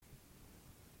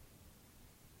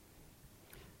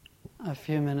A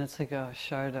few minutes ago,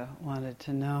 Sharda wanted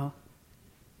to know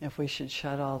if we should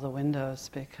shut all the windows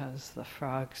because the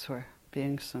frogs were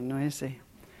being so noisy.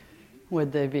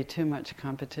 Would there be too much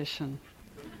competition?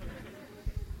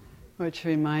 Which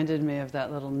reminded me of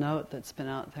that little note that's been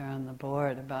out there on the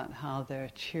board about how they're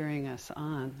cheering us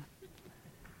on,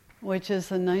 which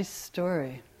is a nice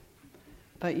story.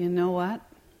 But you know what?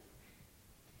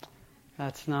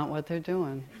 That's not what they're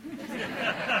doing.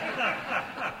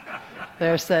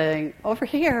 They're saying, over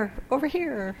here,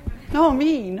 no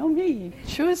me,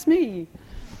 choose me.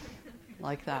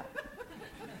 Like that.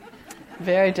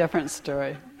 Very different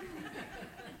story.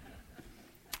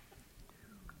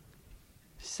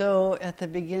 So at the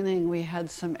beginning we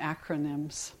had some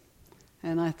acronyms,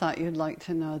 and I thought you'd like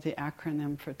to know the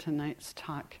acronym for tonight's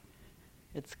talk.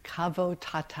 It's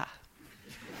Kavotata.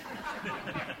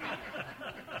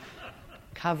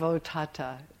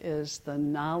 Kavotata is the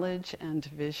knowledge and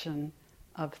vision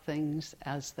of things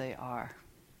as they are.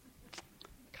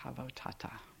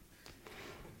 Kavotata.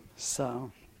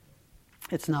 So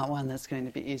it's not one that's going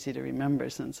to be easy to remember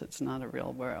since it's not a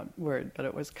real word, but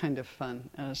it was kind of fun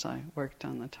as I worked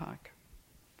on the talk.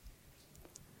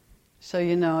 So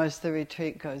as the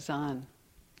retreat goes on,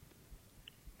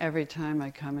 every time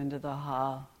I come into the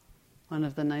hall, one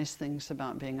of the nice things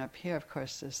about being up here, of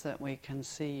course, is that we can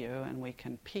see you and we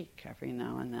can peek every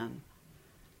now and then.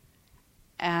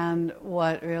 And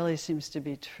what really seems to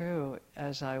be true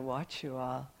as I watch you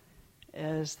all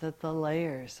is that the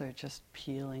layers are just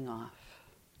peeling off.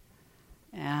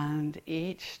 And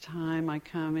each time I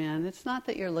come in, it's not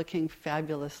that you're looking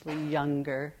fabulously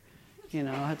younger,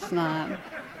 it's not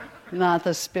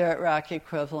the Spirit Rock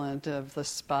equivalent of the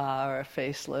spa or a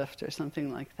facelift or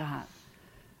something like that.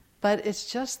 But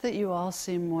it's just that you all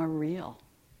seem more real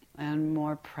and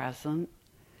more present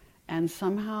and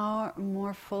somehow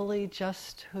more fully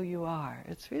just who you are.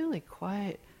 It's really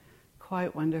quite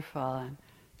wonderful. And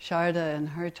Sharda in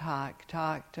her talk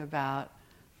talked about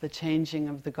the changing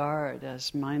of the guard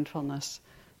as mindfulness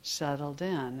settled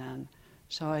in. And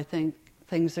so I think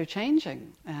things are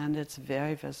changing, and it's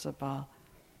very visible,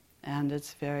 and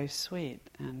it's very sweet.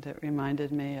 And it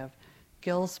reminded me of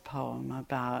Gil's poem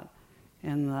about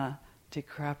in the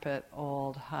decrepit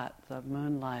old hut, the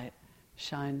moonlight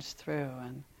shines through,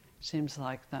 and seems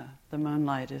like the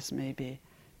moonlight is maybe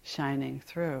shining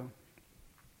through.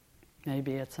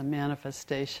 Maybe it's a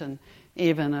manifestation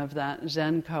even of that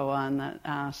Zen koan that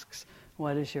asks,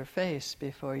 what is your face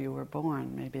before you were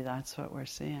born? Maybe that's what we're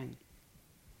seeing.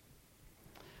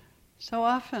 So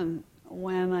often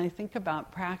when I think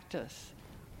about practice,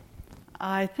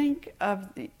 I think of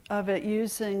it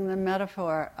using the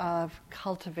metaphor of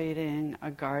cultivating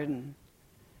a garden.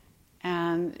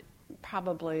 And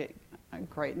probably a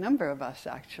great number of us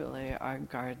actually are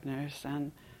gardeners,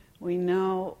 and we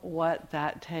know what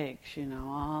that takes,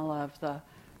 all of the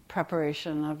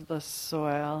preparation of the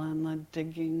soil and the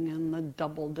digging and the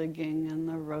double digging and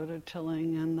the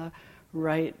rototilling and the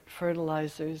right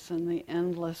fertilizers and the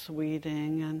endless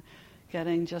weeding and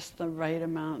getting just the right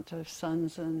amount of sun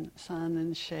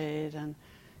and shade, and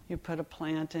you put a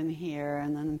plant in here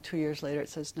and then 2 years later it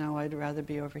says, no, I'd rather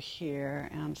be over here,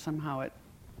 and somehow it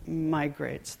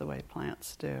migrates the way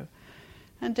plants do.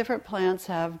 And different plants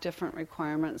have different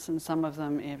requirements, and some of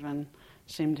them even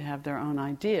seem to have their own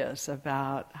ideas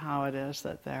about how it is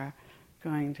that they're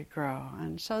going to grow.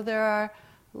 And so there are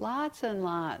lots and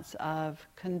lots of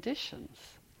conditions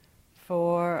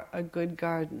for a good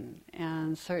garden,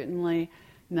 and certainly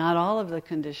not all of the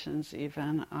conditions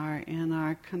even are in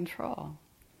our control.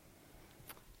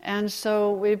 And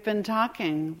so we've been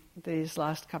talking these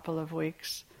last couple of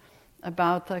weeks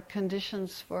about the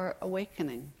conditions for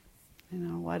awakening.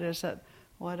 What is it?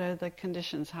 What are the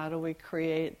conditions? How do we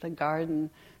create the garden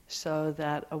so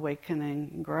that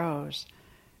awakening grows?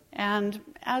 And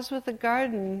as with the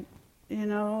garden,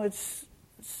 it's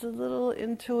a little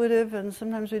intuitive, and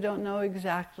sometimes we don't know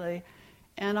exactly.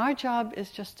 And our job is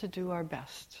just to do our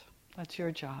best. That's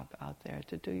your job out there,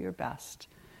 to do your best.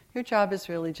 Your job is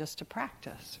really just to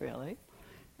practice, really,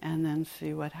 and then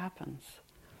see what happens.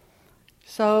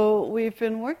 So we've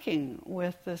been working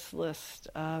with this list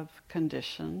of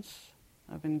conditions,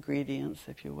 of ingredients,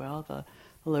 if you will, the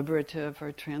liberative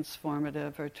or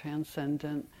transformative or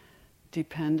transcendent,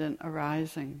 dependent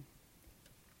arising.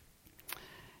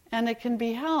 And it can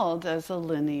be held as a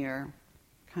linear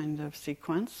kind of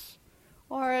sequence,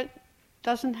 or it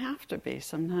doesn't have to be.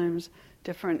 Sometimes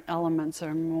different elements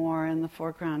are more in the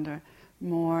foreground or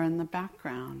more in the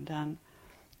background.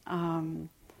 And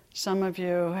some of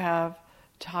you have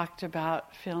talked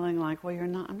about feeling like, well,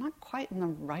 I'm not quite in the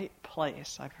right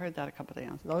place. I've heard that a couple of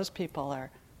times. Those people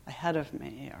are ahead of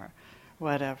me or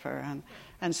whatever.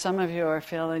 And some of you are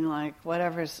feeling like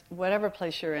whatever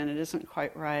place you're in, it isn't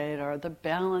quite right, or the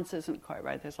balance isn't quite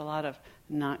right. There's a lot of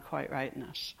not quite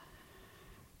rightness.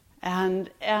 And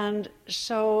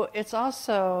so it's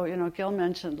also, Gil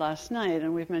mentioned last night,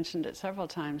 and we've mentioned it several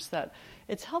times, that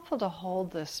it's helpful to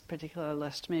hold this particular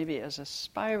list maybe as a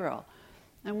spiral.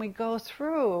 And we go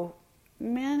through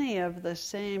many of the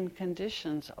same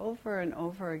conditions over and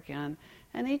over again.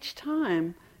 And each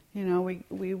time,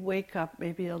 we wake up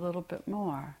maybe a little bit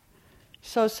more.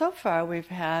 So far we've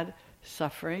had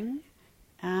suffering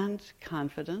and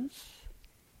confidence,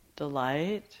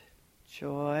 delight,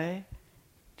 joy,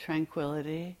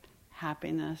 tranquility,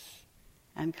 happiness,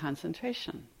 and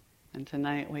concentration. And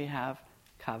tonight we have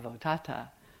kavotata,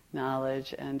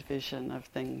 knowledge and vision of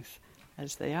things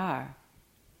as they are.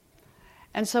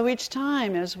 And so each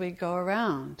time as we go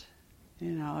around,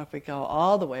 if we go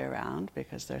all the way around,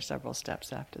 because there are several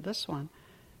steps after this one,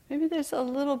 maybe there's a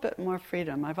little bit more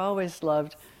freedom. I've always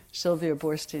loved Sylvia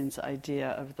Boorstein's idea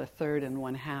of the 3rd and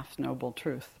 1/2 noble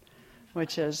truth,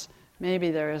 which is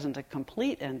maybe there isn't a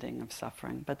complete ending of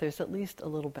suffering, but there's at least a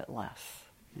little bit less.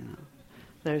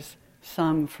 There's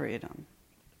some freedom.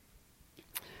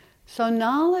 So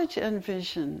knowledge and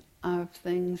vision of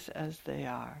things as they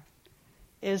are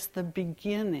is the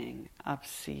beginning of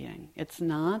seeing. It's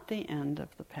not the end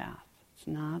of the path. It's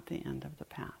not the end of the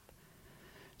path.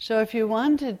 So if you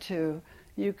wanted to,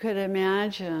 you could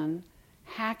imagine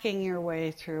hacking your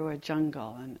way through a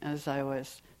jungle. And as I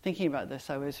was thinking about this,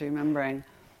 I was remembering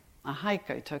a hike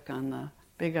I took on the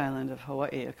Big Island of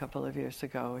Hawaii a couple of years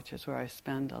ago, which is where I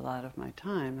spend a lot of my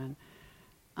time.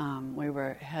 And we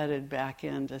were headed back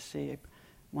in to see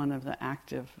one of the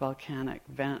active volcanic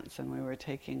vents, and we were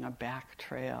taking a back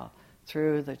trail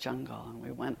through the jungle, and we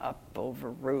went up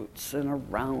over roots and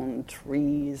around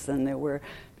trees, and there were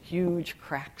huge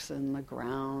cracks in the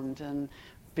ground and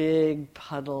big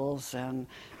puddles, and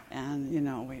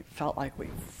we felt like we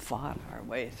fought our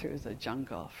way through the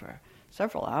jungle for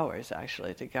several hours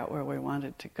actually to get where we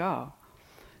wanted to go.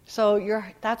 So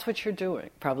that's what you're doing.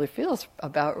 Probably feels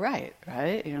about right?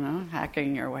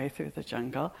 Hacking your way through the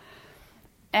jungle.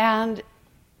 And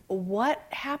what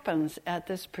happens at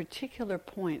this particular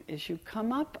point is you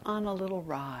come up on a little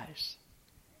rise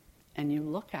and you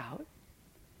look out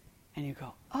and you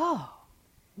go, oh,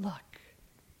 look,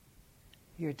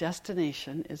 your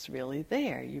destination is really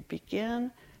there. You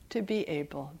begin to be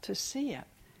able to see it,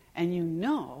 and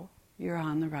you're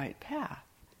on the right path.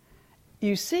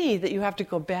 You see that you have to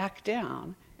go back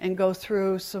down and go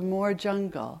through some more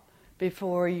jungle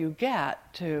before you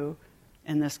get to,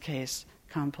 in this case,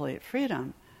 complete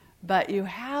freedom. But you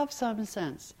have some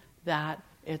sense that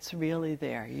it's really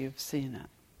there. You've seen it.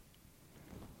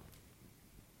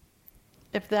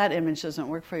 If that image doesn't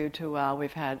work for you too well,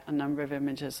 we've had a number of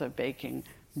images of baking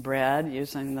bread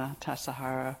using the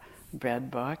Tassajara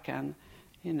bread book, and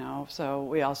so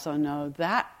we also know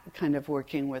that kind of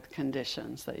working with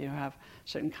conditions, that you have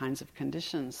certain kinds of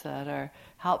conditions that are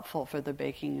helpful for the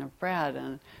baking of bread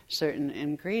and certain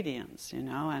ingredients,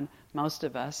 and most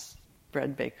of us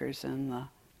bread bakers in the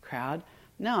crowd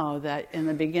know that in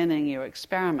the beginning you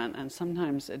experiment, and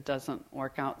sometimes it doesn't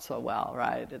work out so well,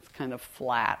 right? It's kind of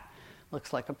flat,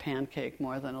 looks like a pancake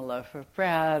more than a loaf of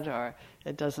bread, or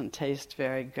it doesn't taste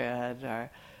very good,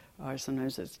 or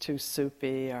sometimes it's too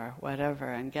soupy or whatever.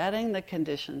 And getting the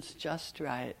conditions just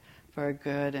right for a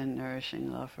good and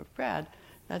nourishing loaf of bread,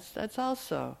 that's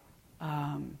also,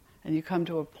 and you come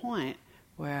to a point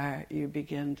where you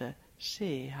begin to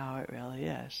see how it really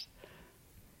is.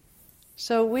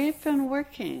 So we've been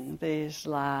working these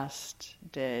last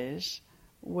days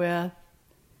with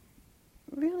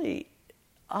really,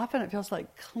 often it feels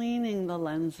like cleaning the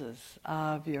lenses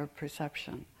of your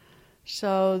perception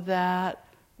so that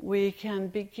we can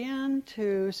begin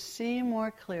to see more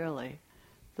clearly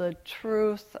the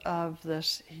truth of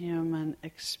this human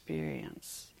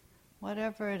experience,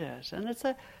 whatever it is. And it's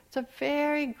a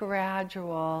very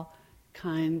gradual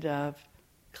kind of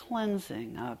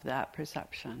cleansing of that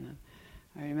perception.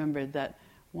 I remembered that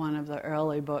one of the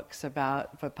early books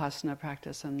about Vipassana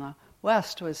practice in the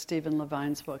West was Stephen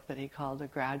Levine's book that he called A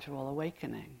Gradual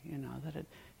Awakening, that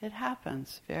it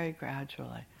happens very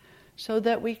gradually, so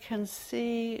that we can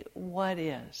see what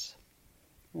is.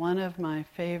 One of my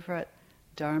favorite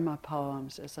Dharma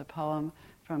poems is a poem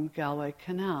from Galway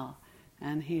Cannell,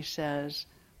 and he says,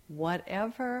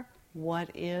 whatever what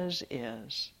is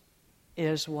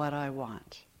what I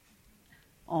want.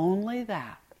 Only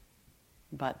that.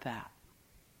 But that.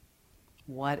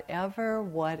 Whatever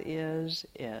what is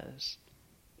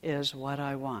what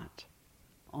I want.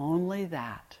 Only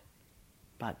that,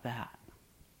 but that.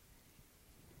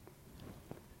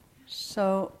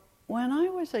 So, when I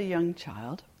was a young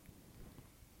child,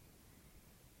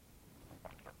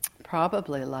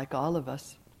 probably like all of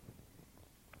us,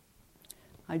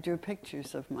 I drew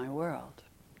pictures of my world,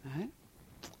 right?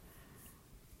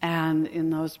 And in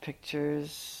those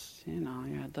pictures, you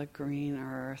had the green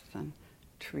earth and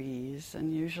trees,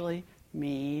 and usually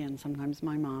me, and sometimes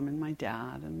my mom and my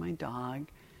dad and my dog.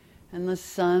 And the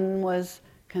sun was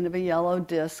kind of a yellow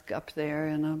disc up there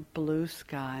in a blue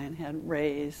sky and had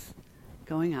rays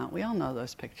going out. We all know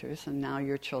those pictures, and now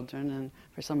your children, and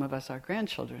for some of us, our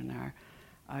grandchildren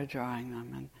are drawing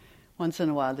them. And once in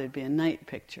a while there'd be a night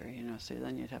picture, so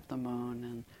then you'd have the moon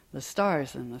and the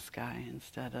stars in the sky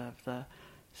instead of the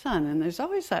sun. And there's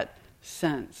always that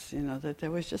sense, that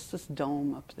there was just this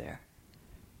dome up there.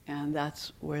 And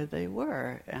that's where they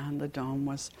were. And the dome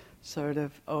was sort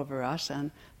of over us,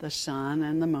 and the sun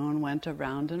and the moon went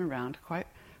around and around quite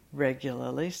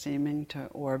regularly, seeming to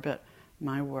orbit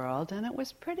my world. And it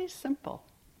was pretty simple.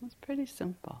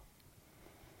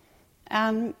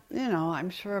 And, I'm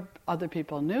sure other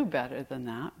people knew better than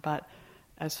that, but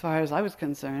as far as I was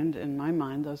concerned, in my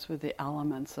mind, those were the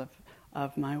elements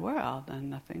of my world and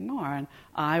nothing more. And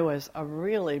I was a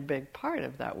really big part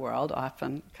of that world,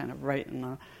 often kind of right in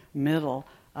the middle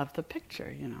of the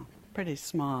picture, pretty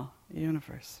small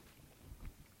universe.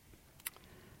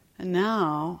 And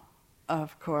now,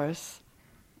 of course,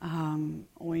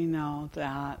 we know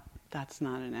that that's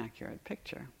not an accurate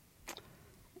picture.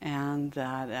 And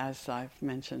that, as I've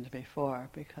mentioned before,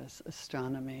 because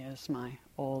astronomy is my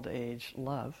old age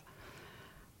love,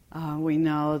 we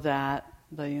know that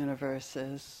the universe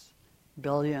is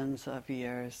billions of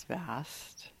years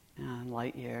vast, and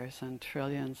light years, and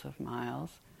trillions of miles.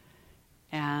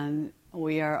 And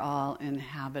we are all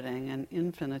inhabiting an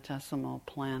infinitesimal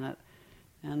planet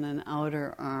and an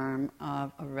outer arm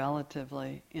of a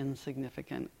relatively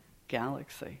insignificant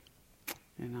galaxy,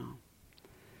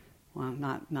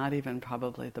 Well, not even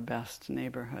probably the best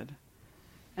neighborhood.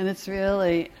 And it's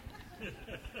really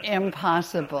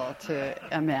impossible to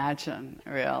imagine,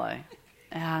 really.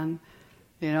 And,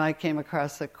 I came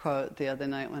across a quote the other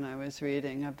night when I was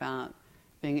reading about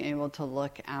being able to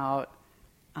look out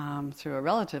through a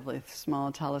relatively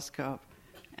small telescope,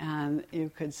 and you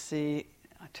could see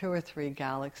 2 or 3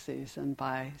 galaxies, and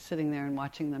by sitting there and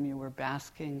watching them, you were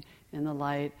basking in the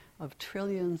light of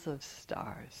trillions of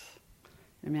stars.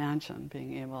 Imagine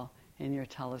being able, in your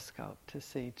telescope, to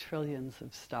see trillions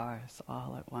of stars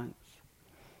all at once.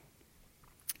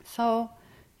 So,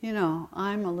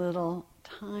 I'm a little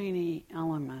tiny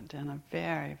element in a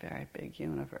very, very big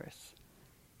universe.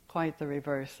 Quite the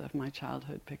reverse of my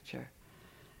childhood picture.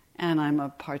 And I'm a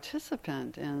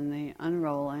participant in the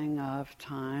unrolling of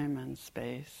time and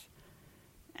space.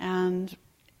 And,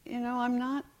 I'm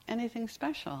not anything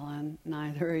special, and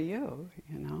neither are you,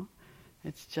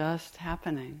 It's just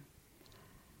happening.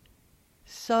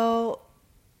 So,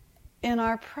 in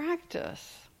our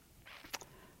practice,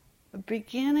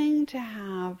 beginning to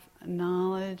have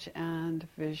knowledge and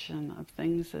vision of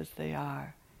things as they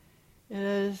are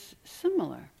is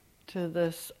similar to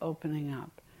this opening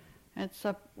up. It's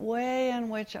a way in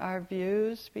which our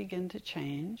views begin to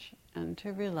change and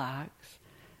to relax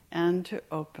and to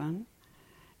open,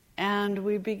 and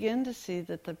we begin to see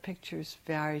that the picture's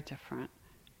very different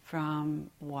from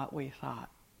what we thought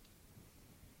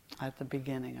at the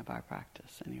beginning of our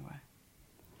practice, anyway.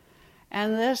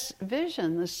 And this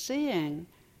vision, the seeing,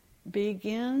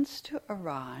 begins to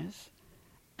arise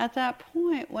at that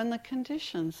point when the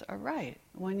conditions are right,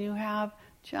 when you have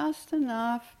just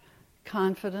enough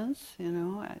confidence,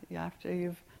 after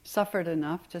you've suffered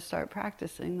enough to start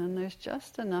practicing, then there's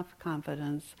just enough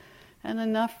confidence and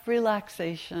enough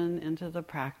relaxation into the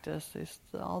practice. There's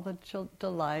all the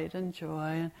delight and joy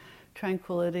and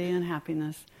tranquility and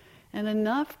happiness, and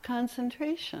enough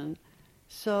concentration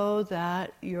so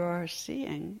that you're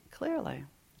seeing clearly.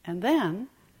 And then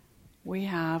we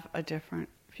have a different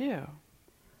view.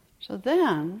 So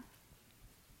then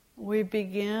we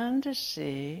begin to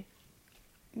see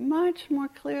much more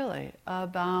clearly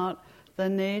about the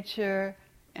nature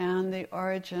and the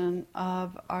origin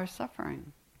of our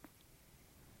suffering.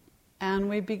 And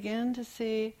we begin to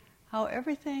see how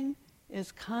everything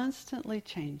is constantly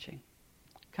changing,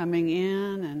 coming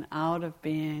in and out of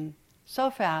being so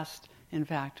fast, in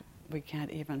fact, we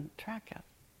can't even track it.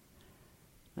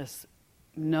 This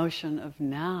notion of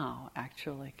now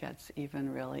actually gets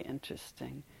even really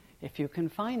interesting if you can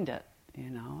find it,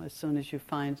 As soon as you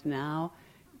find now,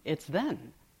 it's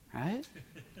then, right?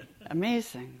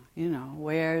 Amazing,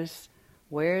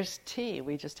 Where's tea?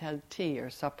 We just had tea or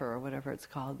supper or whatever it's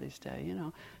called these days,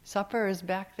 Supper is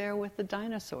back there with the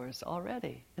dinosaurs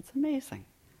already. It's amazing.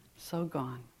 so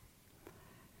gone.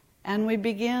 And we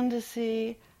begin to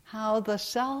see how the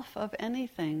self of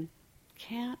anything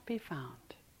can't be found.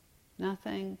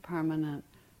 Nothing permanent,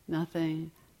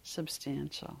 nothing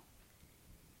substantial.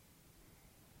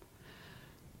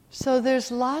 So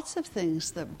there's lots of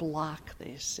things that block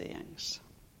these seeings,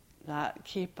 that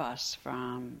keep us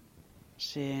from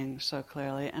seeing so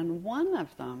clearly. And one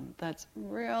of them that's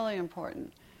really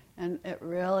important, and it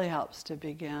really helps to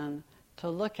begin to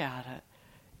look at it,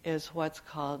 is what's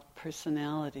called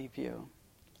personality view,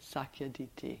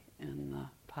 Sakyaditi in the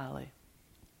Pali.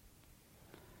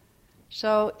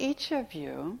 So each of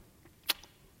you,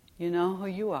 you know who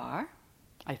you are,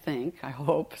 I think, I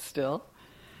hope still.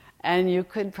 And you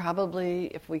could probably,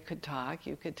 if we could talk,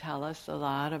 you could tell us a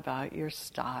lot about your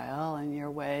style and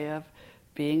your way of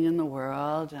being in the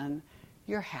world and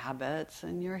your habits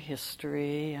and your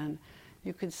history. And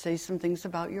you could say some things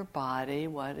about your body,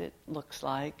 what it looks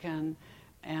like and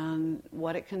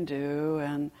what it can do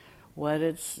and what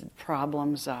its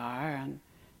problems are.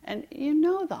 And you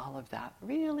know all of that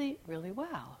really, really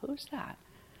well. Who's that?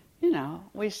 You know,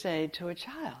 we say to a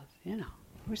child, you know,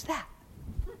 who's that?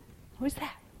 Who's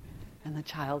that? And the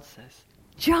child says,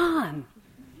 John,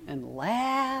 and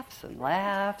laughs,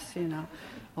 you know,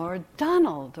 or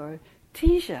Donald, or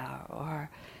Tisha,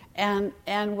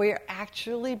 and we're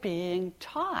actually being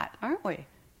taught, aren't we,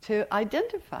 to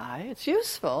identify. It's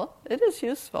useful. It is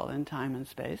useful in time and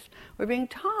space. We're being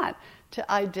taught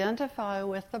to identify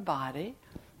with the body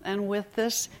and with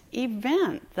this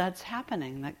event that's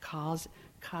happening that calls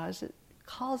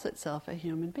itself a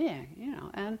human being, you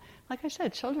know. And like I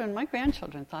said, children, my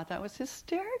grandchildren thought that was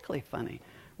hysterically funny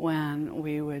when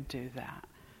we would do that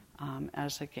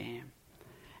as a game.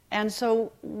 And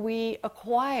so we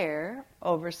acquire,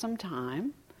 over some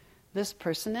time, this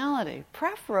personality,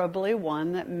 preferably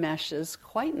one that meshes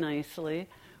quite nicely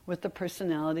with the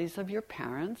personalities of your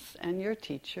parents and your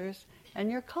teachers and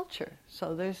your culture.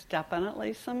 So there's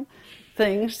definitely some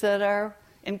things that are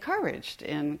encouraged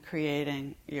in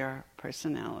creating your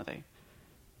personality.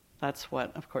 That's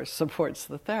what, of course, supports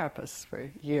the therapist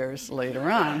for years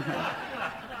later on.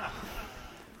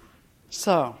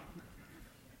 So,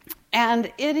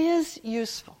 and it is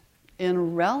useful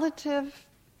in relative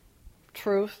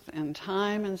truth in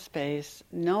time and space,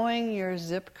 knowing your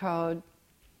zip code,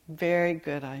 very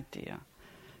good idea.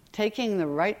 Taking the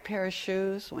right pair of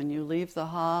shoes when you leave the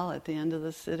hall at the end of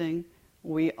the sitting,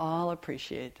 we all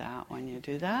appreciate that when you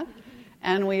do that.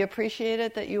 And we appreciate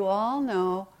it that you all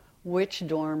know which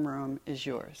dorm room is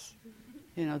yours.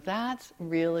 You know, that's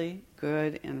really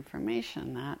good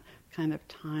information, that kind of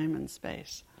time and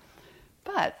space.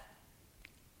 But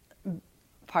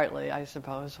partly, I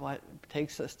suppose, what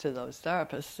takes us to those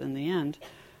therapists in the end.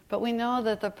 But we know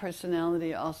that the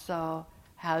personality also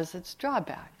has its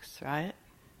drawbacks, right?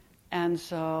 And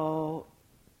so,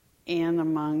 in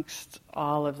amongst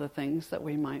all of the things that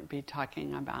we might be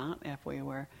talking about, if we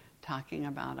were talking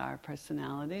about our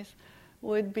personalities,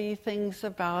 would be things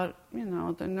about, you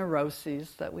know, the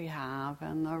neuroses that we have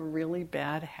and the really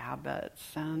bad habits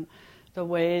and the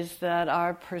ways that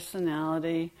our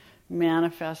personality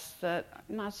manifests that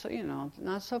not so, you know,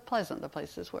 not so pleasant, the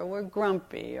places where we're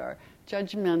grumpy or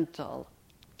judgmental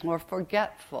or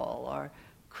forgetful or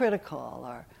critical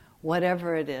or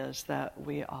whatever it is that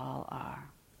we all are.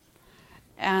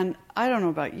 And I don't know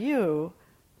about you,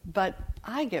 but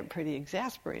I get pretty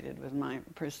exasperated with my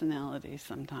personality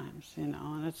sometimes, you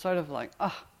know, and it's sort of like,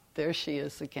 oh, there she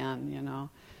is again, you know,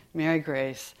 Mary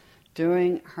Grace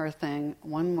doing her thing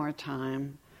one more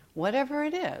time, whatever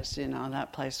it is, you know,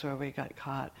 that place where we got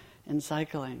caught in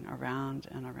cycling around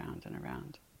and around and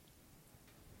around.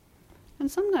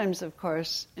 And sometimes, of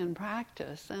course, in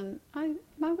practice, and I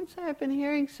would say I've been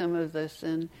hearing some of this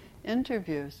in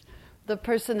interviews, the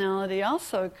personality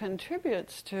also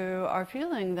contributes to our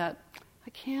feeling that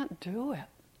I can't do it.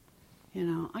 You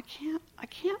know, I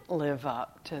can't live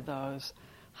up to those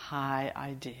high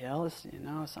ideals, you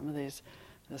know, some of this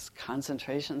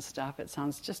concentration stuff, it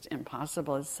sounds just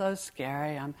impossible. It's so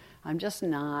scary. I'm just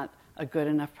not a good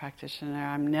enough practitioner.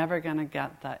 I'm never going to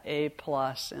get the A+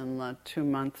 in the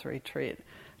 2-month retreat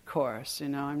course. You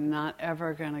know, I'm not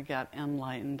ever going to get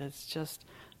enlightened. It's just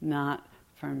not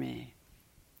for me.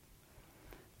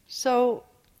 So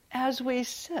as we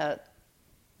sit,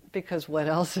 because what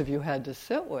else have you had to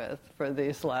sit with for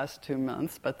these last 2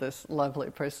 months but this lovely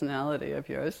personality of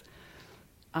yours?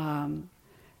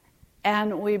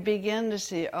 And we begin to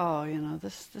see, oh, you know,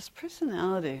 this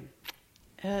personality,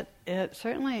 it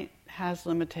certainly has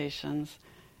limitations,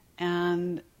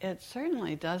 and it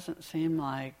certainly doesn't seem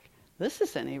like this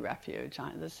is any refuge.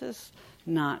 This is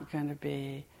not going to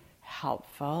be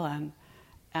helpful,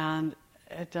 And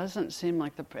it doesn't seem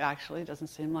like the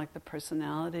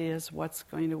personality is what's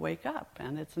going to wake up,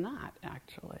 and it's not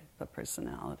actually the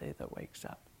personality that wakes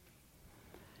up.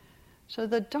 So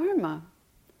the Dharma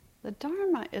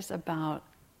is about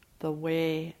the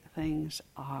way things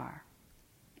are,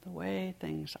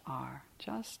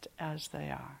 just as they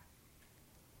are.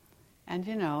 And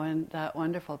in that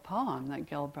wonderful poem that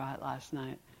Gil brought last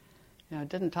night, it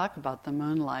didn't talk about the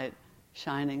moonlight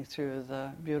shining through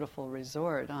the beautiful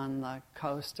resort on the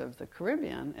coast of the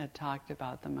Caribbean. It talked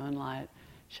about the moonlight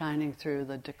shining through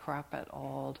the decrepit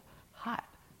old hut.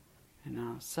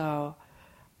 So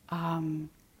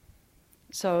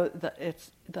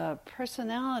the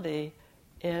personality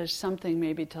is something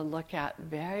maybe to look at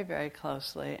very, very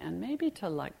closely and maybe to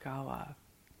let go of.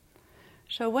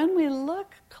 So when we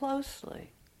look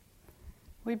closely,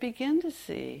 we begin to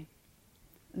see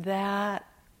that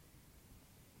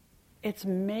it's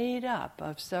made up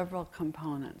of several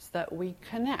components that we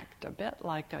connect, a bit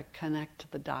like a connect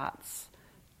the dots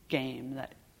game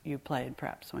that you played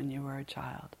perhaps when you were a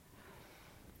child.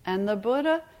 And the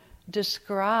Buddha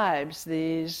describes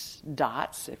these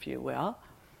dots, if you will.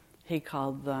 He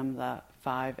called them the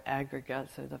 5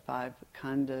 aggregates or the 5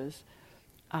 khandhas,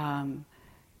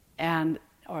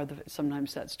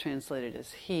 sometimes that's translated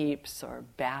as heaps or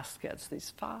baskets.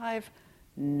 These 5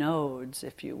 nodes,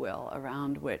 if you will,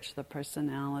 around which the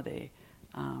personality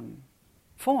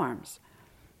forms.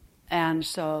 And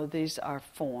so these are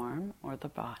form, or the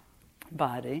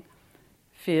body,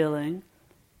 feeling,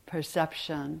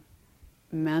 perception,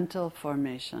 mental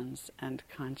formations, and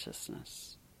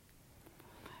consciousness.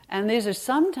 And these are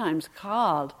sometimes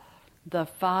called the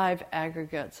 5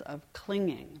 aggregates of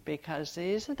clinging, because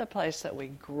these are the place that we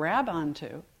grab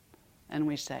onto and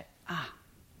we say,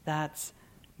 that's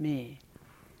me.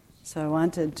 So I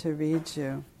wanted to read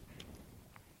you.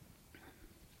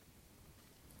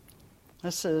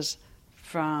 This is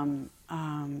from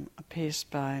a piece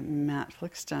by Matt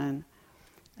Flickstein,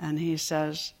 and he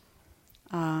says,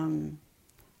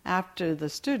 after the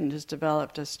student has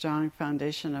developed a strong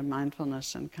foundation of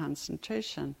mindfulness and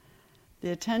concentration, the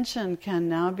attention can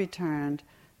now be turned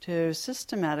to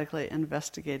systematically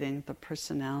investigating the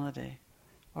personality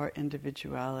or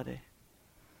individuality.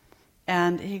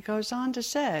 And he goes on to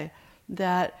say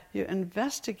that you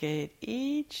investigate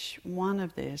each one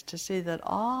of these to see that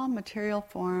all material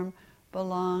form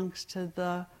belongs to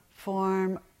the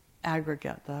form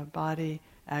aggregate, the body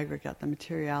aggregate, the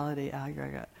materiality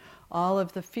aggregate. All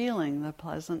of the feeling, the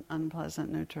pleasant,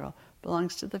 unpleasant, neutral,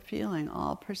 belongs to the feeling.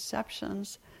 All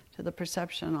perceptions to the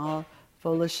perception. All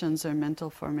volitions or mental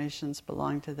formations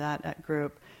belong to that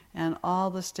group. And all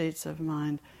the states of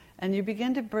mind. And you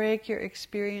begin to break your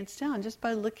experience down just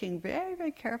by looking very,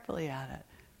 very carefully at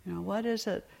it. What is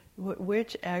it?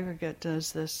 Which aggregate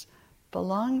does this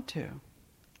belong to?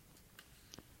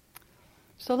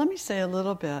 So let me say a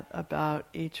little bit about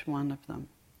each one of them.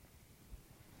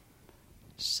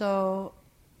 So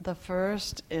the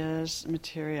first is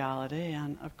materiality,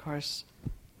 and of course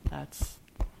that's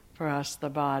for us the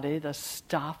body, the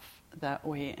stuff that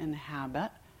we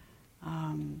inhabit.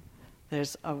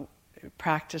 There's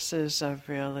practices of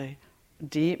really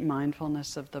deep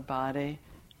mindfulness of the body.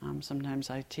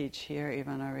 Sometimes I teach here,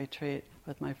 even a retreat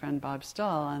with my friend Bob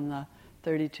Stahl, on the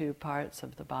 32 parts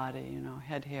of the body,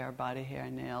 head hair, body hair,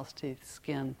 nails, teeth,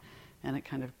 skin, and it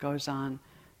kind of goes on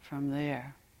from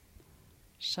there.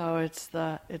 So it's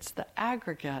the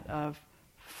aggregate of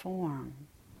form.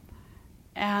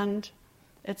 And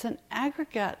it's an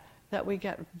aggregate that we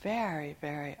get very,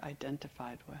 very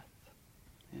identified with.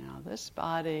 This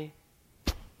body,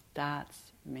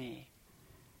 that's me.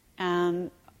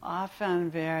 And often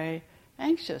very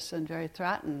anxious and very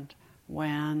threatened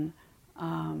when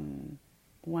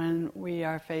we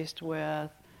are faced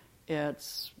with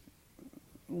its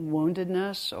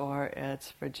woundedness or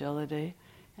its fragility.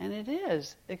 And it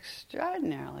is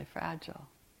extraordinarily fragile.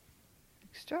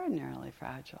 Extraordinarily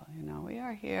fragile. We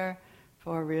are here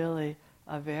for really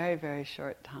a very, very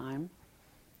short time.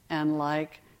 And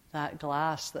like that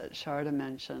glass that Sharda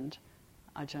mentioned,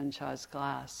 Ajahn Chah's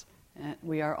glass,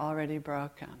 we are already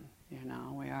broken.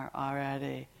 We are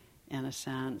already, in a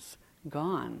sense,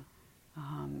 gone.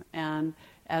 And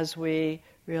as we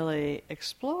really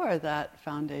explore that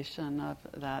foundation of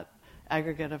that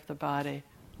aggregate of the body,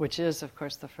 which is, of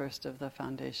course, the first of the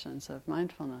foundations of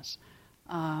mindfulness,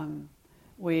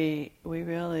 we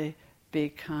really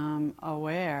become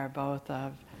aware both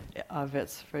of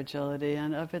its fragility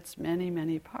and of its many,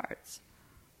 many parts.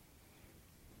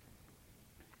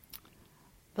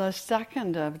 The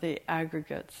second of the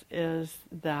aggregates is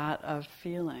that of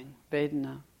feeling,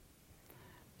 Vedana.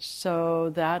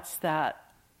 So that's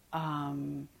that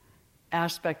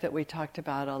aspect that we talked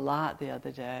about a lot the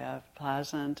other day of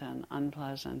pleasant and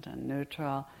unpleasant and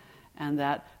neutral, and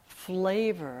that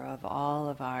flavor of all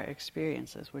of our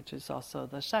experiences, which is also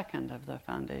the second of the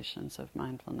foundations of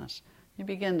mindfulness. You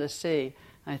begin to see,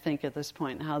 I think at this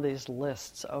point, how these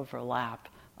lists overlap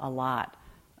a lot.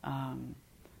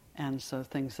 And so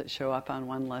things that show up on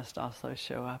one list also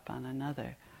show up on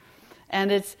another.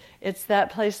 And it's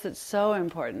that place that's so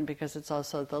important because it's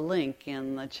also the link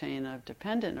in the chain of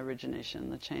dependent origination,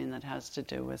 the chain that has to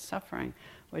do with suffering,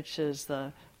 which is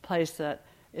the place that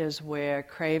is where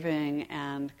craving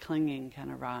and clinging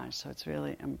can arise. So it's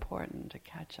really important to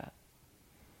catch it.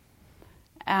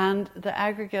 And the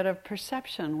aggregate of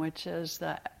perception, which is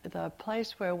the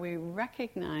place where we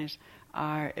recognize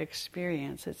our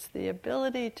experience. It's the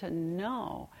ability to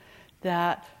know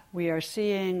that we are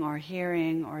seeing or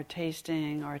hearing or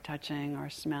tasting or touching or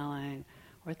smelling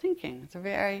or thinking. It's a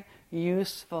very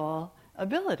useful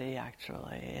ability,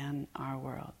 actually, in our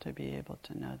world to be able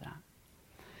to know that.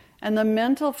 And the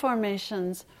mental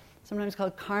formations, sometimes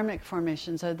called karmic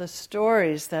formations, are the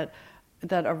stories that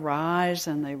arise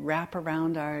and they wrap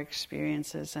around our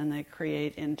experiences and they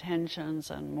create intentions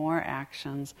and more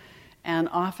actions and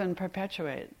often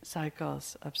perpetuate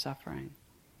cycles of suffering.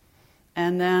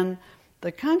 And then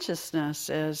the consciousness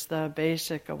is the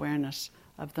basic awareness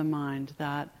of the mind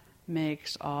that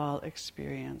makes all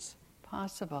experience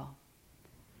possible.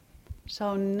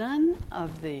 So none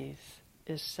of these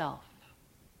is self.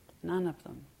 None of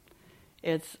them.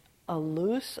 It's a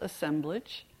loose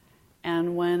assemblage,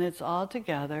 and when it's all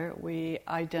together, we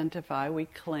identify, we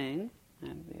cling,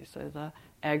 and these are the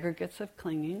aggregates of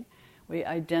clinging. We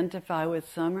identify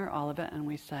with some or all of it, and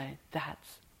we say,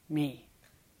 that's me.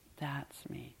 That's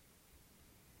me.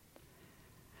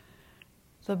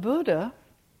 The Buddha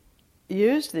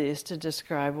used these to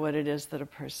describe what it is that a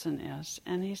person is,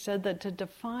 and he said that to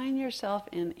define yourself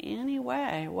in any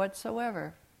way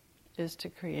whatsoever is to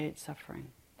create suffering.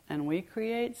 And we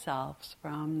create selves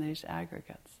from these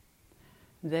aggregates.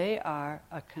 They are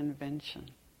a convention.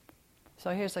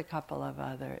 So here's a couple of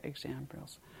other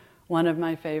examples. One of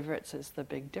my favorites is the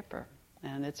Big Dipper,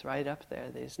 and it's right up there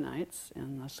these nights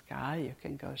in the sky. You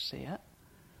can go see it.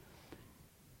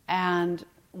 And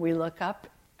we look up,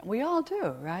 we all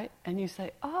do, right? And you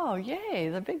say, oh, yay,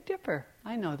 the Big Dipper.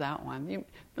 I know that one.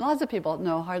 Lots of people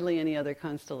know hardly any other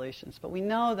constellations, but we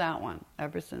know that one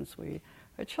ever since we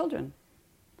were children.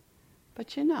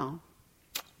 But you know,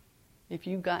 if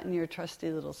you got in your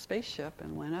trusty little spaceship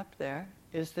and went up there,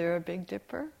 is there a Big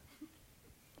Dipper?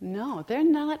 No, they're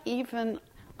not even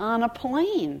on a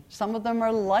plane. Some of them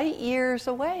are light years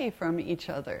away from each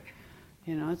other.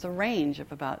 You know, it's a range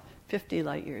of about 50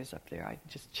 light years up there. I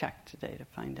just checked today to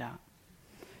find out.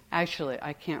 Actually,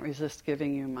 I can't resist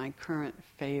giving you my current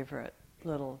favorite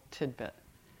little tidbit.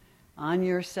 On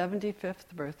your 75th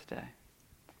birthday,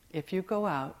 if you go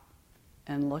out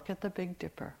and look at the Big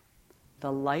Dipper,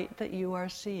 the light that you are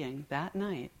seeing that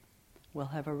night will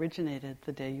have originated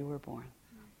the day you were born.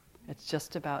 It's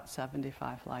just about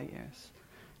 75 light years.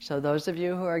 So those of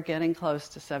you who are getting close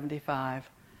to 75,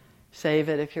 save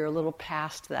it. If you're a little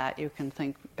past that, you can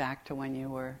think back to when you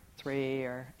were 3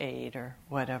 or 8 or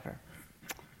whatever.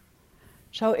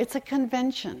 So it's a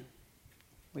convention.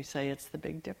 We say it's the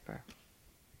Big Dipper.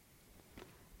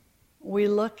 We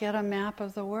look at a map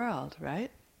of the world,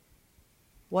 right?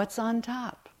 What's on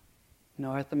top?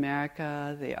 North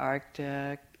America, the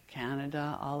Arctic,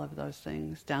 Canada, all of those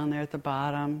things. Down there at the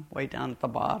bottom, way down at the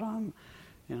bottom,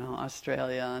 you know,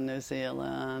 Australia, New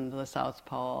Zealand, the South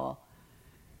Pole.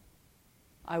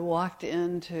 I walked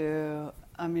into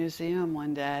a museum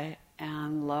one day,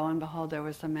 and lo and behold, there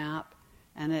was a map,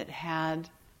 and it had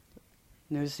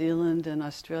New Zealand and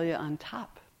Australia on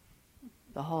top.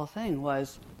 The whole thing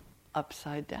was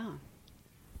upside down.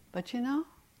 But you know,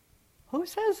 who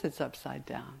says it's upside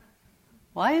down?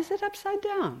 Why is it upside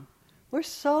down? We're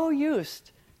so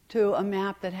used to a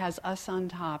map that has us on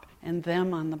top and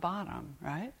them on the bottom,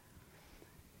 right?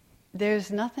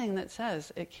 There's nothing that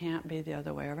says it can't be the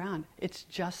other way around. It's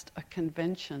just a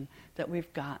convention that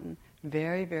we've gotten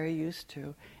very, very used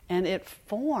to. And it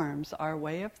forms our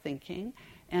way of thinking,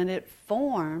 and it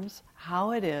forms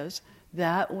how it is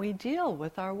that we deal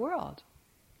with our world.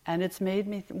 And it's made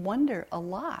me wonder a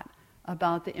lot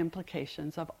about the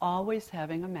implications of always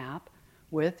having a map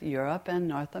with Europe and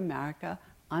North America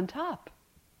on top.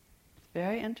 It's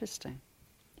very interesting.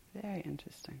 Very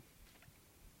interesting.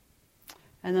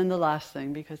 And then the last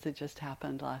thing, because it just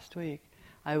happened last week,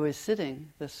 I was sitting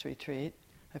this retreat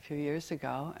a few years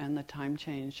ago, and the time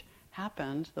change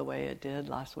happened the way it did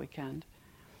last weekend.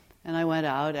 And I went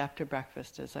out after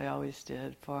breakfast, as I always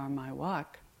did, for my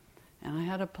walk. And I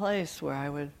had a place where I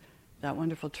would, that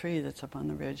wonderful tree that's up on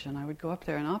the ridge, and I would go up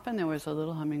there, and often there was a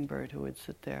little hummingbird who would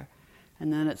sit there.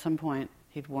 And then at some point,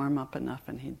 he'd warm up enough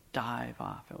and he'd dive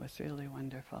off. It was really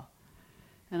wonderful.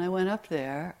 And I went up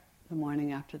there the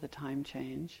morning after the time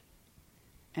change,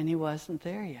 and he wasn't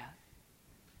there yet.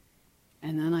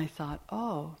 And then I thought,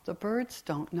 oh, the birds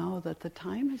don't know that the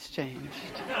time has changed.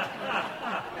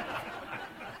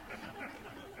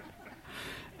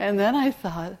 And then I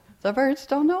thought, the birds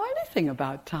don't know anything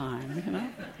about time, you know?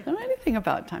 They don't know anything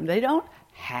about time. They don't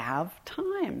have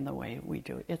time the way we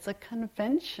do. It's a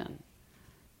convention,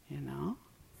 you know?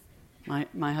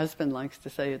 My husband likes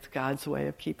to say it's God's way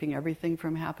of keeping everything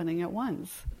from happening at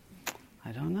once.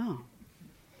 I don't know.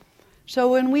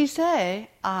 So when we say,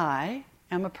 I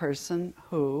am a person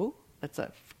who, that's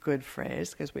a good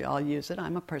phrase because we all use it,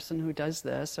 I'm a person who does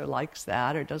this or likes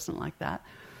that or doesn't like that.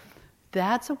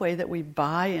 That's a way that we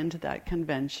buy into that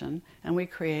convention and we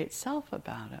create self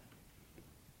about it.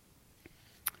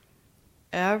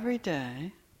 Every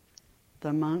day,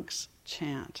 the monks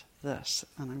chant this,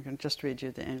 and I'm going to just read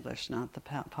you the English, not the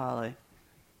Pali.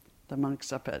 The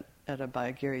monks up at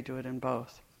Abhayagiri do it in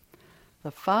both.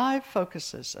 The 5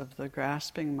 focuses of the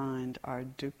grasping mind are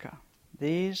dukkha.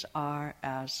 These are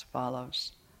as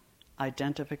follows: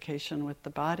 identification with the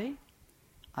body,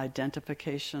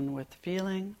 identification with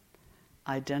feeling,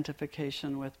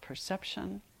 identification with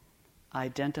perception,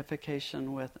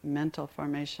 identification with mental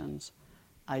formations,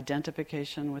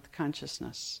 identification with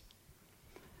consciousness.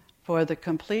 For the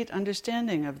complete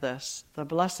understanding of this, the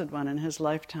Blessed One in his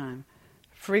lifetime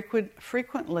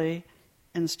frequently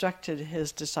instructed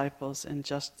his disciples in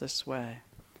just this way.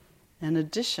 In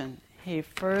addition, he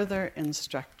further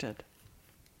instructed,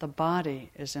 the body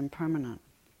is impermanent,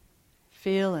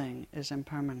 feeling is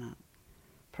impermanent,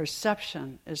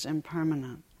 perception is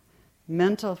impermanent,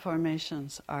 mental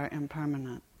formations are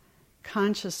impermanent,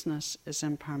 consciousness is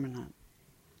impermanent.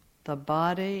 The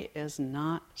body is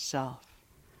not self.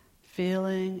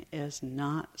 Feeling is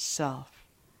not self.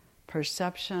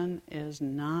 Perception is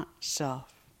not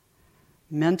self.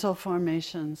 Mental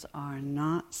formations are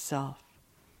not self.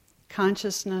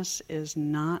 Consciousness is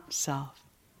not self.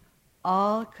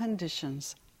 All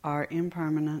conditions are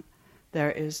impermanent.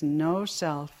 There is no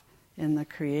self in the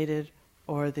created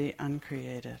or the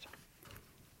uncreated.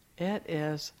 It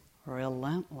is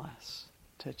relentless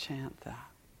to chant that.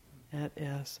 It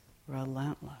is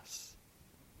relentless.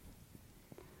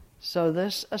 So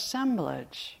this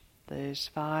assemblage, these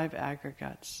 5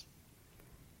 aggregates,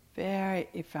 very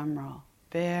ephemeral,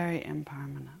 very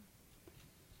impermanent.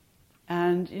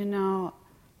 And, you know,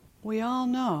 we all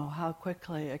know how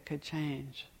quickly it could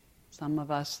change. Some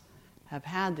of us have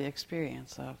had the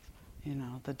experience of, you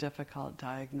know, the difficult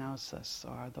diagnosis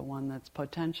or the one that's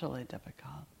potentially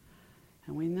difficult.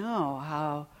 And we know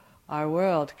how our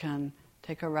world can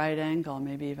take a right angle,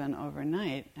 maybe even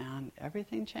overnight, and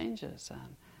everything changes.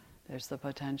 And there's the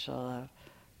potential of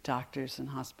doctors and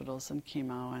hospitals and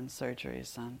chemo and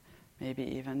surgeries and maybe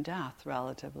even death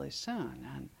relatively soon.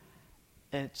 And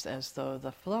it's as though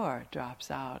the floor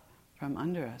drops out from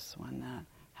under us when that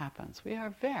happens. We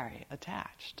are very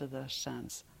attached to this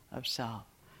sense of self.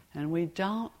 And we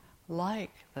don't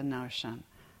like the notion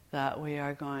that we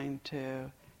are going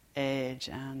to age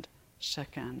and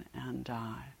sicken and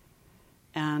die.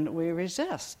 And we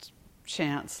resist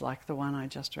chants like the one I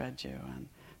just read you and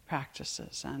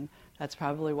practices. And that's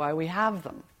probably why we have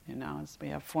them. You know, we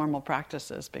have formal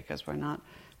practices because we're not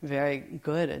very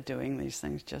good at doing these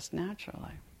things just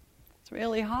naturally. It's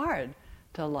really hard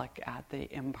to look at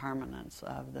the impermanence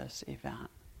of this event.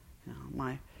 You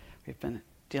know, we've been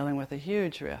dealing with a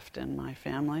huge rift in my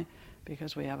family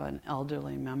because we have an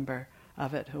elderly member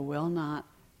of it who will not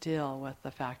deal with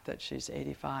the fact that she's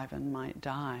 85 and might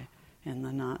die in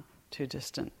the not too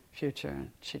distant future.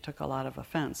 And she took a lot of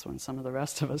offense when some of the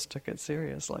rest of us took it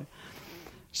seriously.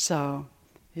 So,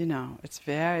 you know, it's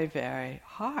very, very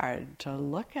hard to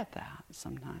look at that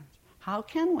sometimes. How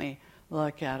can we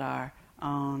look at our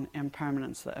own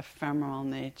impermanence, the ephemeral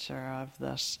nature of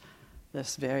this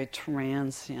very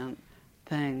transient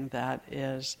thing that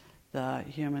is the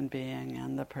human being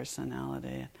and the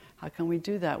personality? How can we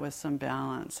do that with some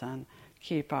balance and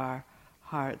keep our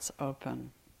hearts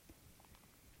open?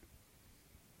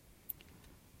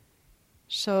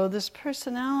 So this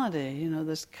personality, you know,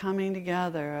 this coming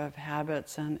together of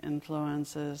habits and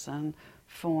influences and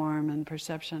form and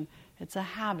perception, it's a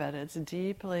habit. It's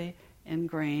deeply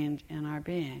ingrained in our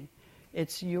being.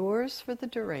 It's yours for the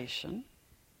duration.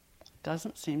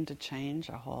 Doesn't seem to change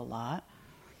a whole lot.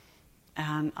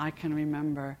 And I can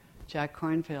remember Jack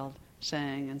Kornfield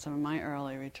saying in some of my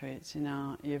early retreats, you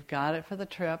know, you've got it for the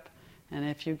trip, And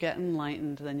if you get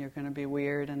enlightened, then you're going to be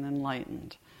weird and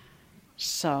enlightened.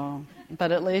 So,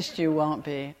 but at least you won't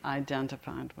be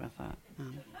identified with it.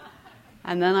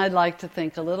 And then I'd like to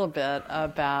think a little bit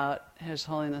about His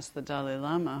Holiness the Dalai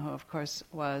Lama, who of course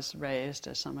was raised,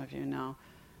 as some of you know,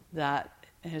 that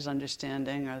his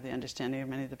understanding, or the understanding of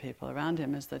many of the people around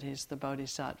him, is that he's the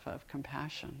bodhisattva of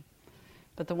compassion.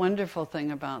 But the wonderful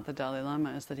thing about the Dalai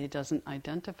Lama is that he doesn't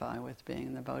identify with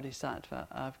being the bodhisattva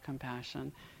of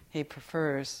compassion. He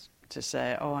prefers to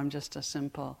say, oh, I'm just a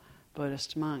simple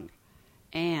Buddhist monk.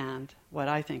 And what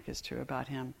I think is true about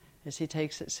him is he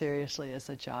takes it seriously as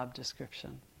a job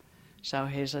description. So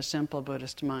he's a simple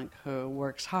Buddhist monk who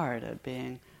works hard at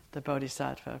being the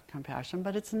bodhisattva of compassion,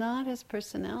 but it's not his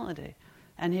personality.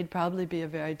 And he'd probably be a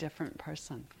very different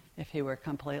person if he were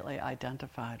completely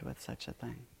identified with such a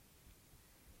thing.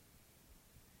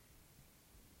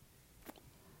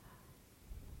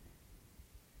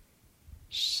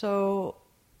 So,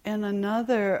 in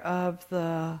another of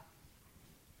the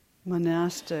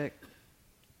monastic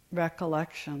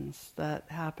recollections that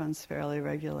happens fairly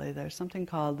regularly, there's something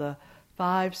called the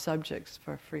 5 subjects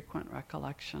for frequent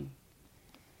recollection.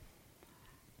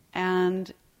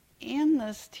 And in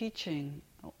this teaching,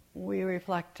 we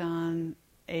reflect on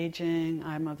aging.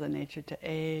 I'm of the nature to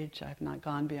age. I have not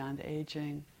gone beyond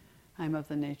aging. I'm of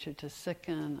the nature to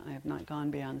sicken. I have not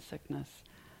gone beyond sickness.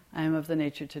 I am of the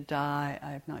nature to die.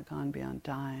 I have not gone beyond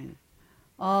dying.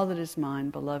 All that is mine,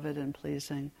 beloved and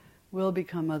pleasing, will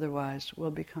become otherwise,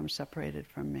 will become separated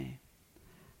from me.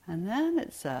 And then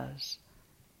it says,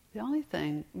 the only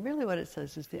thing, really what it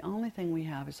says is the only thing we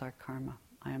have is our karma.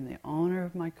 I am the owner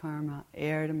of my karma,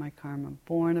 heir to my karma,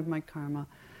 born of my karma,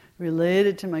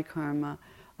 related to my karma,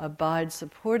 abide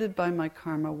supported by my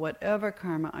karma. Whatever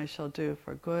karma I shall do,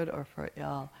 for good or for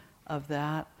ill, of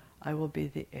that I will be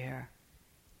the heir.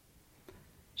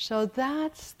 So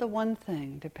that's the one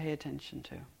thing to pay attention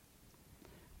to.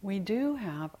 We do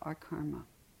have our karma.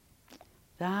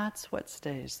 That's what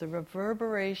stays. The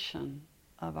reverberation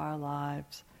of our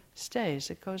lives stays.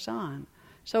 It goes on.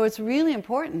 So it's really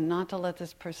important not to let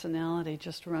this personality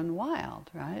just run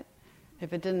wild, right?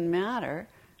 If it didn't matter,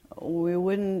 we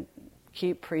wouldn't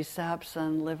keep precepts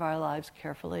and live our lives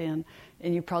carefully, and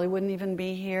you probably wouldn't even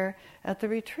be here at the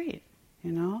retreat,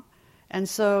 you know? And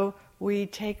so we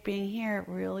take being here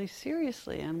really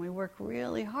seriously, and we work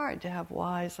really hard to have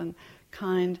wise and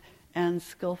kind and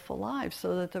skillful lives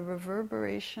so that the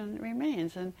reverberation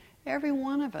remains. And every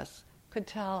one of us could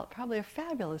tell probably a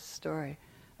fabulous story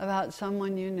about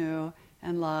someone you knew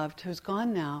and loved who's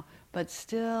gone now, but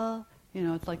still, you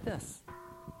know, it's like this.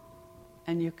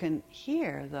 And you can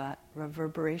hear that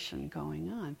reverberation going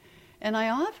on. And I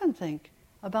often think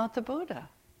about the Buddha.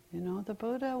 You know, the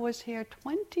Buddha was here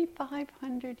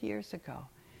 2,500 years ago.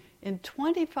 In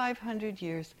 2,500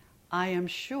 years, I am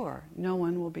sure no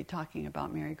one will be talking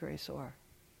about Mary Grace Orr.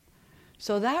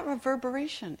 So that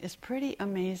reverberation is pretty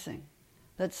amazing,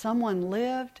 that someone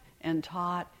lived and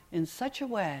taught in such a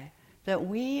way that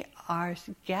we are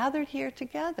gathered here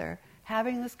together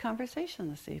having this conversation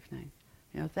this evening.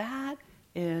 You know, that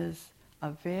is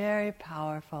a very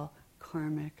powerful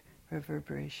karmic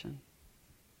reverberation.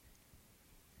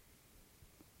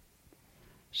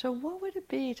 So what would it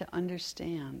be to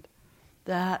understand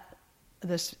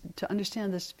this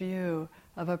view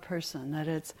of a person, that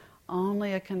it's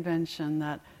only a convention,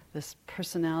 that this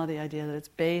personality idea, that it's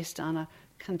based on a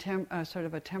sort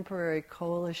of a temporary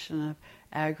coalition of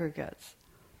aggregates?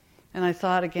 And I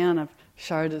thought again of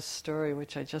Sharda's story,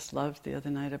 which I just loved the other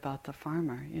night, about the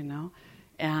farmer, you know,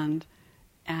 and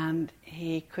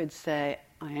he could say,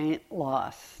 I ain't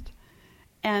lost.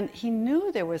 And he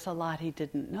knew there was a lot he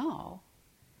didn't know,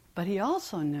 but he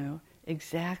also knew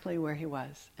exactly where he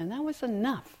was. And that was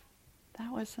enough.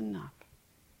 That was enough.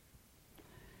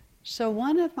 So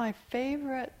one of my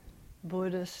favorite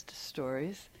Buddhist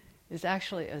stories is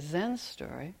actually a Zen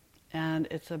story, and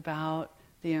it's about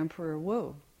the Emperor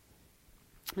Wu.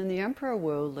 And the Emperor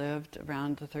Wu lived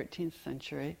around the 13th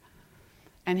century,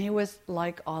 and he was,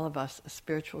 like all of us, a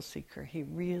spiritual seeker. He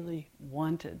really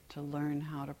wanted to learn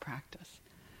how to practice.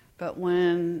 But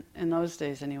when, in those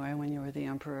days anyway, when you were the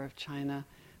Emperor of China,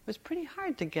 it was pretty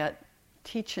hard to get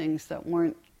teachings that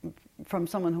weren't from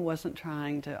someone who wasn't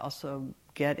trying to also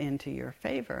get into your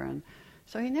favor. And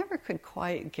so he never could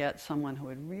quite get someone who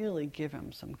would really give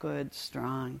him some good,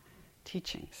 strong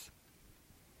teachings.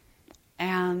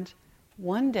 And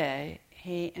one day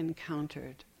he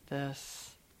encountered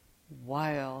this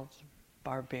wild,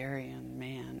 barbarian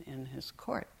man in his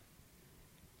court.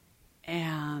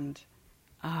 And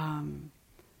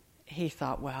he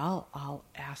thought, well, I'll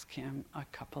ask him a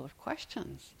couple of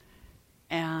questions.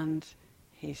 And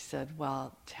he said,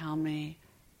 well, tell me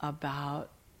about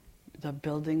the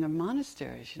building of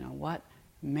monasteries. What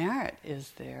merit is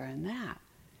there in that?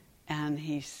 And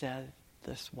he said,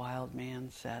 this wild man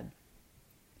said,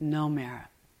 no merit.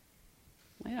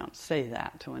 We don't say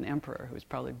that to an emperor who's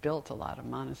probably built a lot of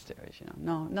monasteries.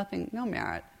 No, nothing, no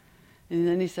merit. And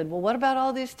then he said, well, what about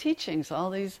all these teachings,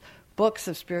 all these books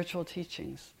of spiritual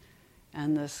teachings?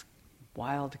 And this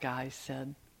wild guy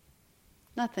said,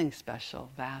 nothing special,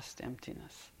 vast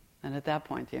emptiness. And at that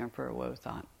point, the Emperor Wu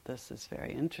thought, this is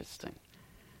very interesting.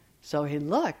 So he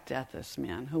looked at this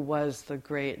man, who was the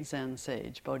great Zen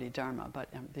sage, Bodhidharma, but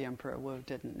the Emperor Wu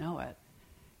didn't know it.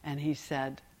 And he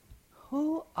said,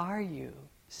 who are you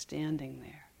standing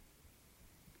there?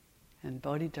 And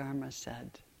Bodhidharma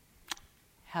said,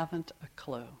 haven't a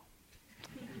clue.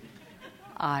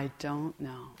 I don't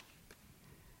know.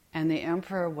 And the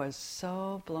emperor was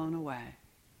so blown away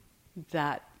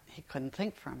that he couldn't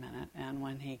think for a minute. And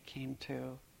when he came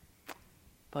to,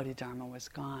 Bodhidharma was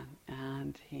gone,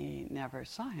 and he never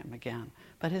saw him again.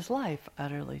 But his life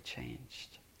utterly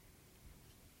changed.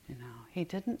 He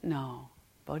didn't know.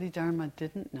 Bodhidharma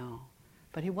didn't know.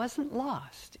 But he wasn't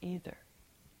lost either.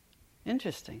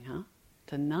 Interesting, huh?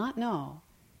 To not know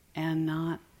and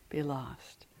not be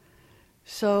lost.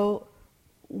 So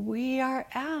we are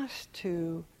asked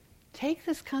to take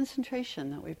this concentration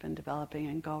that we've been developing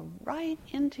and go right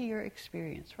into your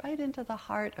experience, right into the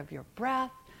heart of your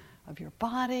breath, of your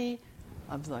body,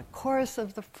 of the chorus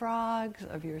of the frogs,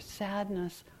 of your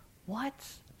sadness.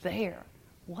 What's there?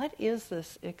 What is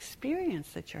this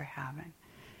experience that you're having?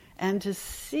 And to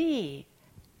see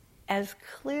as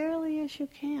clearly as you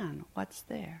can what's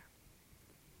there.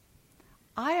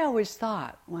 I always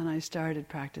thought when I started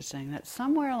practicing that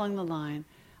somewhere along the line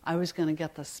I was going to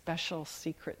get the special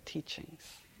secret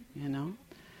teachings,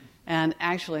 And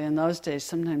actually in those days,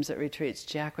 sometimes at retreats,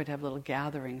 Jack would have little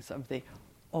gatherings of the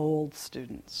old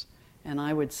students. And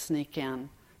I would sneak in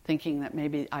thinking that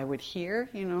maybe I would hear,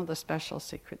 the special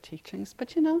secret teachings.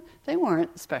 But, they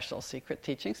weren't special secret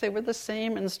teachings. They were the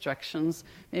same instructions,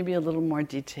 maybe a little more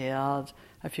detailed,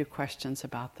 a few questions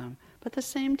about them, but the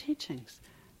same teachings.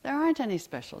 There aren't any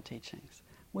special teachings.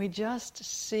 We just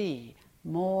see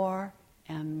more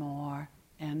and more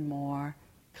and more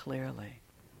clearly.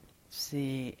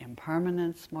 See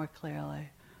impermanence more clearly.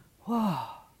 Whoa!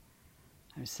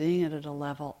 I'm seeing it at a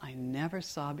level I never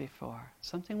saw before.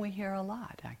 Something we hear a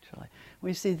lot, actually.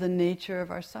 We see the nature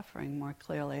of our suffering more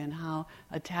clearly and how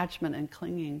attachment and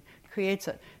clinging creates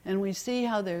it. And we see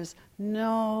how there's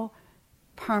no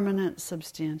permanent,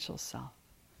 substantial self.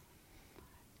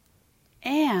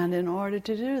 And in order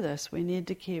to do this, we need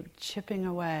to keep chipping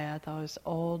away at those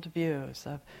old views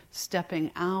of stepping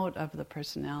out of the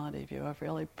personality view, of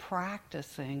really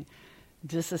practicing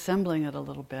disassembling it a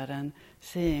little bit and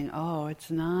seeing,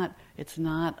 it's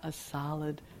not a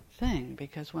solid thing.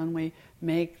 Because when we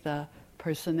make the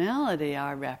personality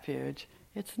our refuge,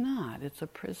 it's not, it's a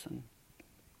prison.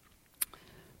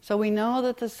 So we know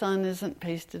that the sun isn't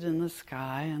pasted in the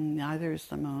sky, and neither is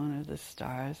the moon or the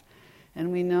stars.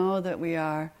 And we know that we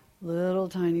are little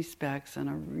tiny specks in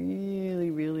a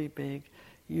really, really big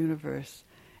universe.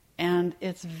 And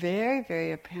it's very,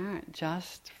 very apparent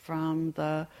just from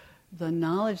the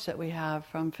knowledge that we have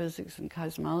from physics and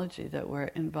cosmology that we're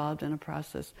involved in a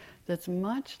process that's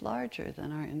much larger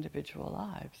than our individual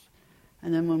lives.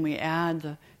 And then when we add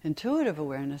the intuitive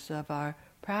awareness of our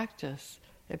practice,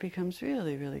 it becomes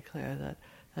really, really clear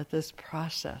that this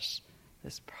process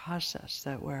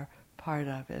that we're part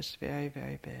of is very,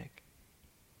 very big.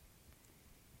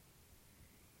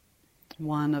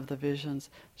 One of the visions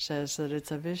says that it's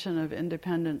a vision of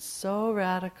independence so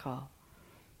radical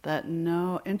that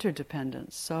no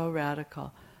interdependence so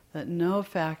radical that no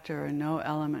factor or no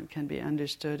element can be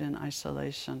understood in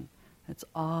isolation. It's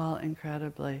all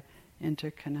incredibly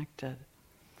interconnected.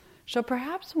 So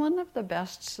perhaps one of the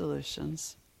best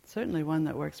solutions, certainly one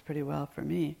that works pretty well for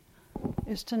me,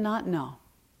 is to not know.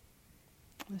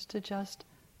 Is to just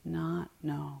not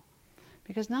know.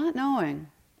 Because not knowing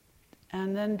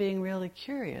and then being really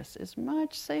curious is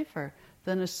much safer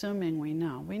than assuming we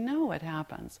know. We know what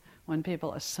happens when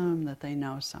people assume that they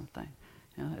know something.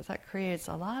 That creates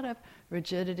a lot of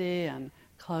rigidity and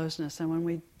closeness. And when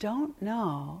we don't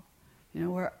know,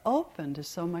 we're open to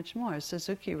so much more.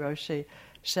 Suzuki Roshi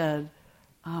said,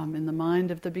 in the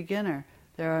mind of the beginner,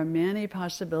 there are many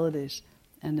possibilities,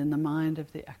 and in the mind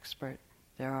of the expert,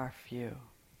 there are few.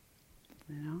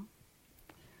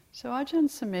 So Ajahn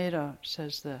Sumedho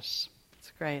says this.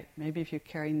 It's great. Maybe if you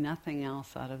carry nothing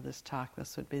else out of this talk,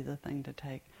 this would be the thing to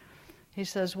take. He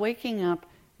says, waking up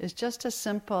is just a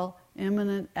simple,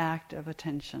 immanent act of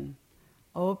attention.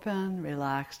 open,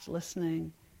 relaxed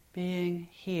listening, being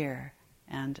here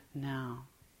and now.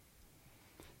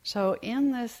 So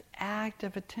in this act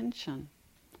of attention,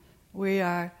 we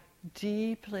are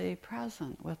deeply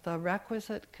present with the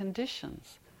requisite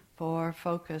conditions for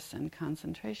focus and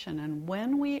concentration. And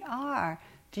when we are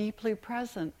deeply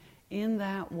present in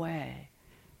that way,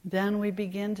 then we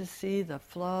begin to see the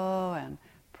flow and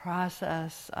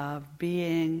process of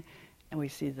being, and we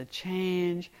see the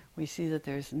change. We see that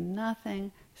there's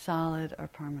nothing solid or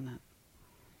permanent.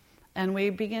 And we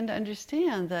begin to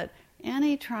understand that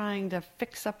any trying to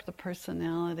fix up the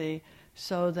personality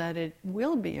so that it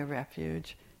will be a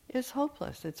refuge is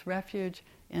hopeless. It's refuge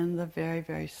in the very,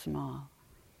 very small.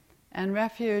 And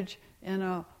refuge in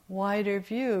a wider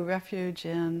view, refuge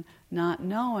in not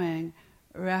knowing,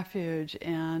 refuge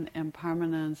in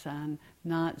impermanence and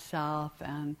not self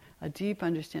and a deep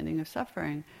understanding of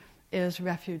suffering is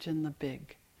refuge in the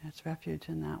big. It's refuge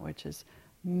in that which is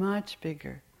much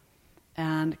bigger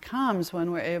and comes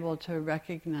when we're able to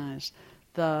recognize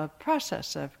the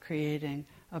process of creating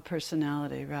a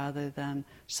personality rather than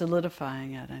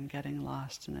solidifying it and getting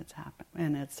lost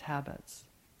in its habits.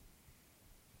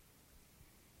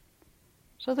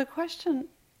 So the question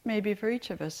maybe for each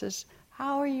of us is,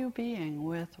 how are you being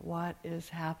with what is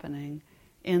happening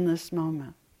in this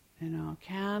moment?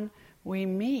 Can we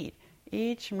meet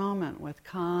each moment with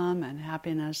calm and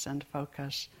happiness and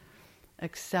focus,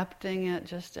 accepting it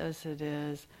just as it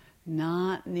is,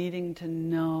 not needing to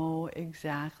know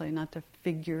exactly, not to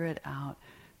figure it out,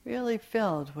 really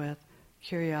filled with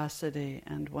curiosity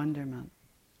and wonderment.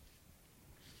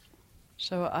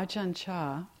 So Ajahn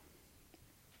Chah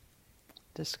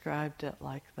described it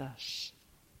like this.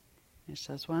 He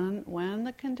says, when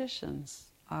the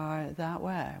conditions are that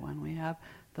way, when we have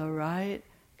the right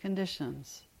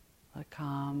conditions, the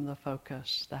calm, the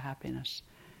focus, the happiness,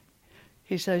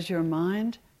 he says your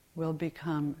mind will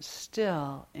become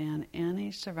still in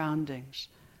any surroundings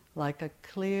like a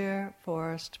clear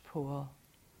forest pool.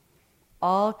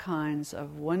 All kinds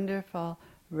of wonderful,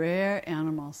 rare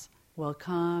animals will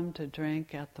come to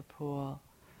drink at the pool,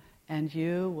 and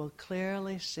you will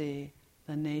clearly see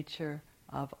the nature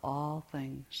of all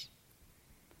things.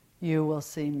 You will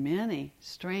see many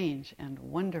strange and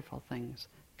wonderful things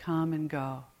come and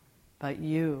go, but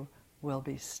you will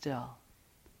be still.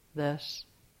 This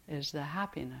is the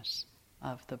happiness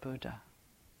of the Buddha.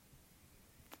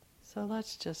 So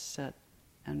let's just sit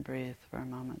and breathe for a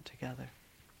moment together.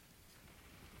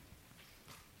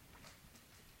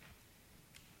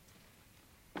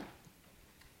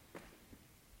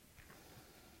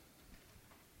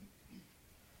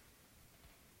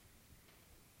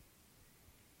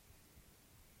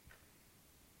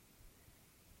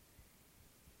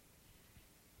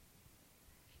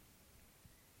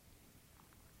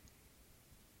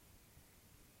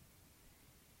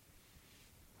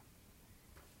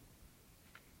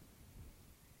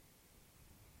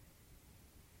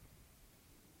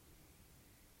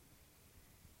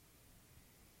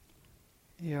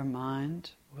 Your mind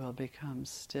will become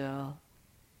still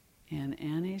in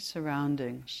any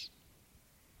surroundings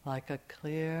like a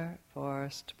clear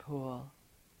forest pool.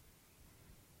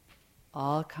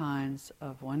 All kinds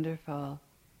of wonderful,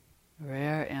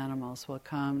 rare animals will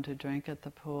come to drink at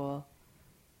the pool,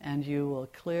 and you will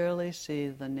clearly see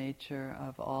the nature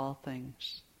of all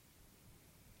things.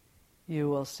 You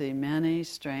will see many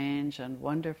strange and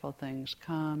wonderful things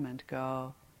come and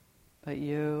go, but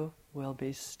you will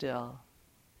be still.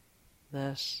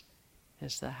 This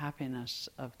is the happiness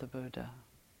of the Buddha.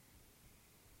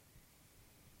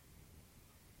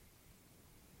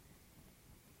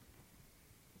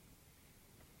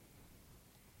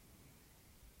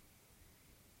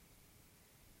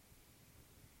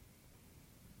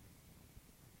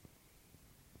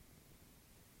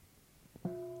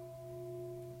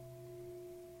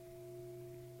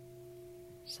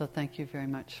 So thank you very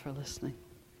much for listening.